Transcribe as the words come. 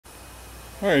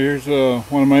Alright, here's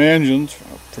one of my engines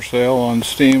for sale on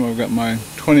steam. I've got my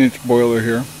 20-inch boiler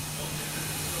here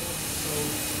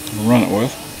I'll run it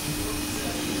with.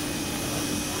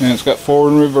 And it's got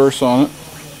forward and reverse on it.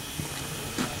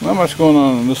 Not much going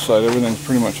on this side, everything's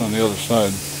pretty much on the other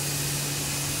side.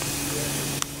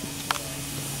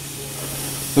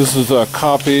 This is a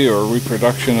copy or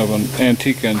reproduction of an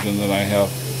antique engine that I have.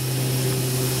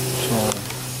 So,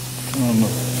 turn on the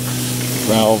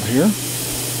valve here.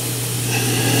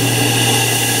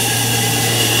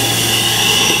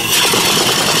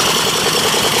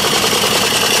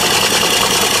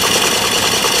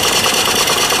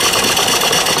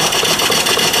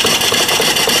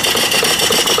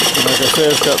 Like I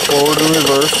said, it's got forward and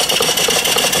reverse.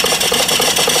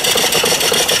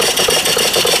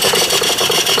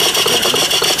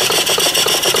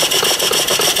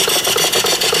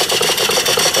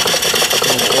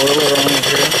 Oiler on it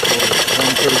here,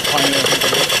 1/3 pint I think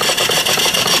it is.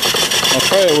 I'll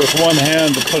try it with one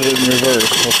hand to put it in reverse.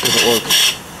 We'll see if it works.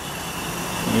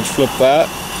 And you flip that.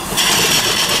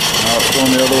 Now it's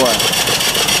going the other way.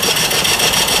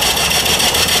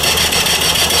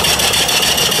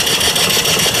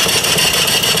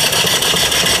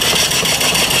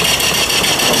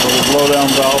 A little blow down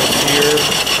valve here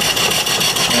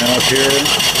and up here.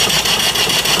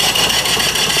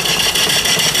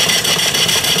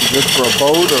 Good for a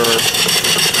boat or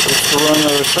just to run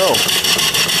at a show.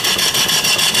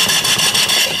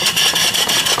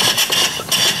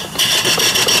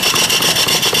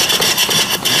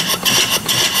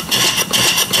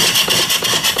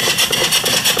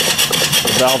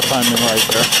 The valve timing right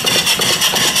there.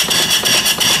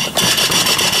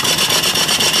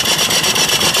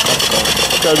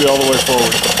 It's got to be all the way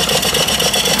forward.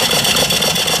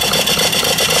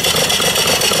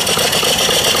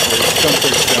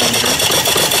 Eccentric down here.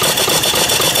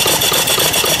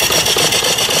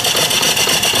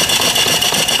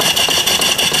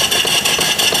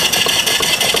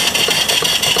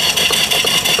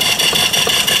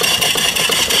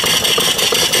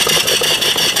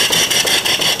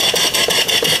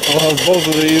 I'll have both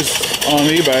of these on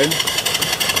eBay.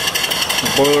 The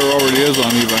boiler already is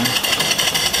on eBay.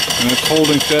 And it's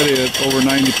holding steady at over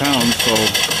 90 pounds, so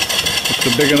it's a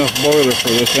big enough boiler for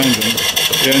this engine.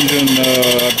 The engine,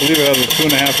 I believe it has a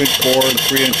 2.5-inch bore and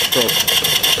 3-inch stroke.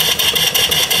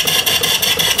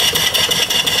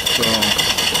 So,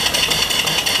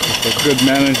 with good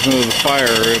management of the fire,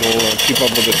 it'll keep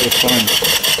up with it just fine.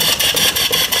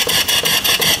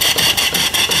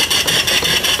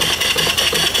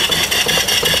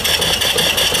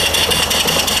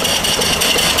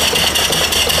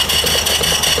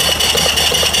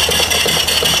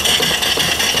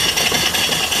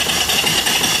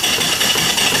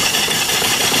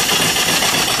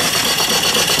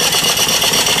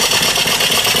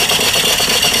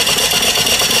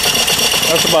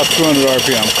 That's about 200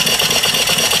 RPM.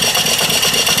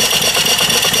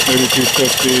 Maybe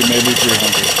 250, maybe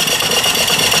 300.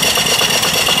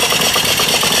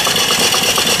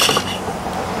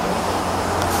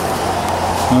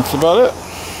 That's about it.